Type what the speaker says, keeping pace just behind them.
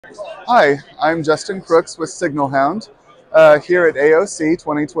Hi, I'm Justin Crooks with Signal Hound here at AOC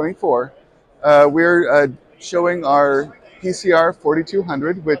 2024. We're showing our PCR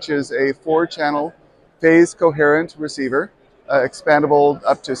 4200, which is a 4-channel phase coherent receiver, expandable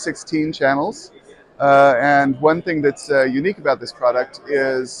up to 16 channels. And one thing that's unique about this product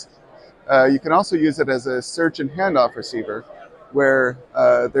is you can also use it as a search and handoff receiver, where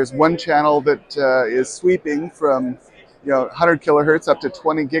there's one channel that is sweeping from 100 kilohertz up to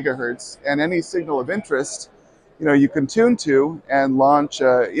 20 gigahertz, and any signal of interest, you can tune to and launch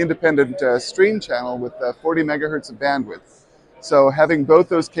an independent stream channel with 40 megahertz of bandwidth. So having both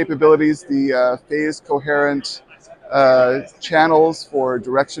those capabilities, the phase coherent channels for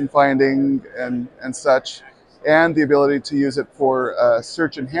direction finding and such, and the ability to use it for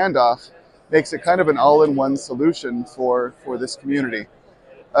search and handoff, makes it kind of an all-in-one solution for this community.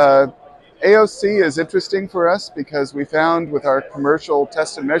 AOC is interesting for us because we found with our commercial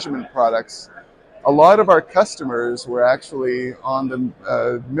test and measurement products, a lot of our customers were actually on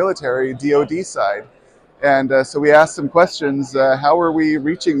the military DoD side. And so we asked some questions, how are we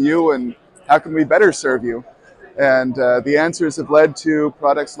reaching you and how can we better serve you? And the answers have led to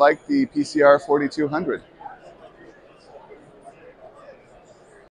products like the PCR 4200.